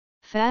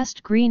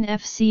Fast green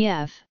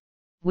FCF,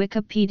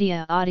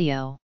 Wikipedia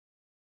audio.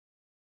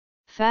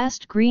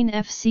 Fast green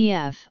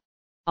FCF,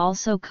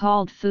 also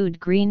called food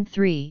green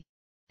 3,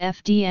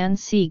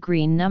 FDNC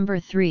green number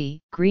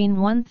 3,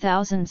 green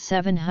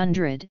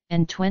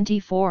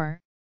 1724,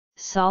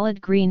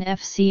 solid green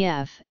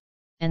FCF,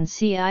 and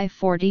CI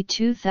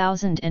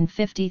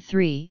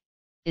 42053,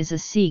 is a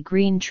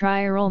sea-green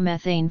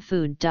triarylmethane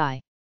food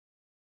dye.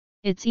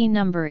 Its E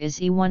number is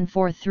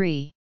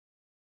E143.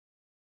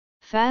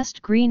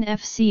 Fast green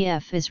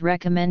FCF is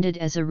recommended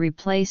as a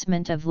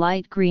replacement of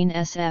light green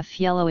SF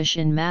yellowish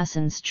in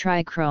Masson's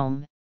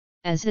trichrome,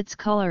 as its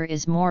color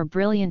is more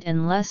brilliant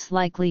and less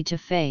likely to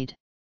fade.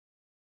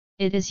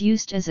 It is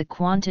used as a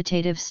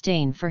quantitative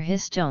stain for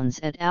histones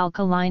at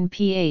alkaline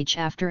pH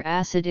after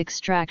acid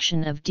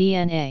extraction of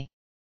DNA.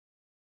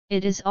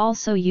 It is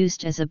also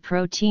used as a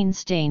protein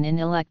stain in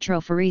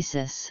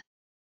electrophoresis.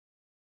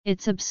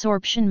 Its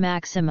absorption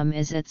maximum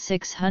is at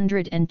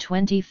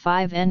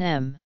 625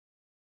 nm.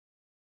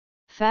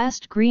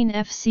 Fast green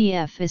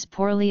FCF is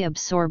poorly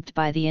absorbed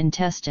by the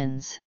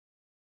intestines.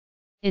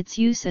 Its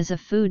use as a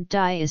food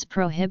dye is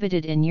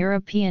prohibited in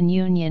European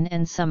Union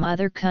and some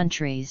other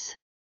countries.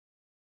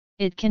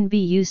 It can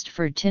be used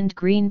for tinned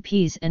green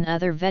peas and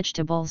other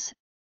vegetables,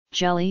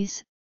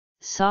 jellies,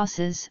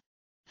 sauces,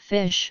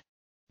 fish,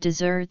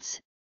 desserts,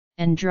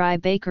 and dry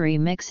bakery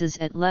mixes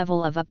at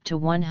level of up to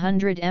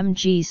 100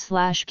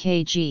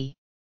 mg/kg.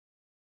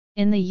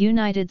 In the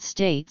United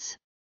States,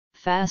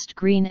 Fast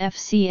green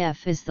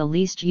FCF is the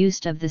least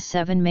used of the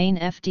 7 main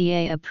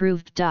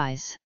FDA-approved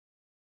dyes.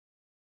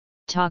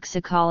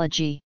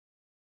 Toxicology.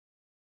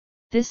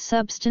 This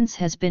substance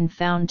has been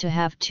found to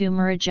have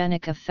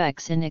tumorigenic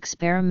effects in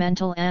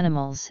experimental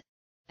animals,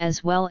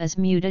 as well as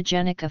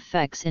mutagenic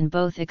effects in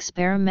both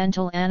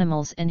experimental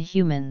animals and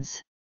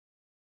humans.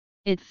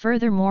 It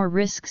furthermore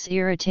risks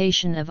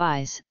irritation of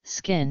eyes,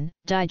 skin,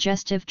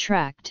 digestive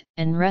tract,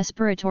 and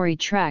respiratory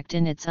tract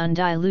in its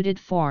undiluted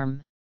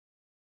form.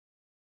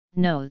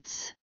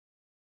 Notes.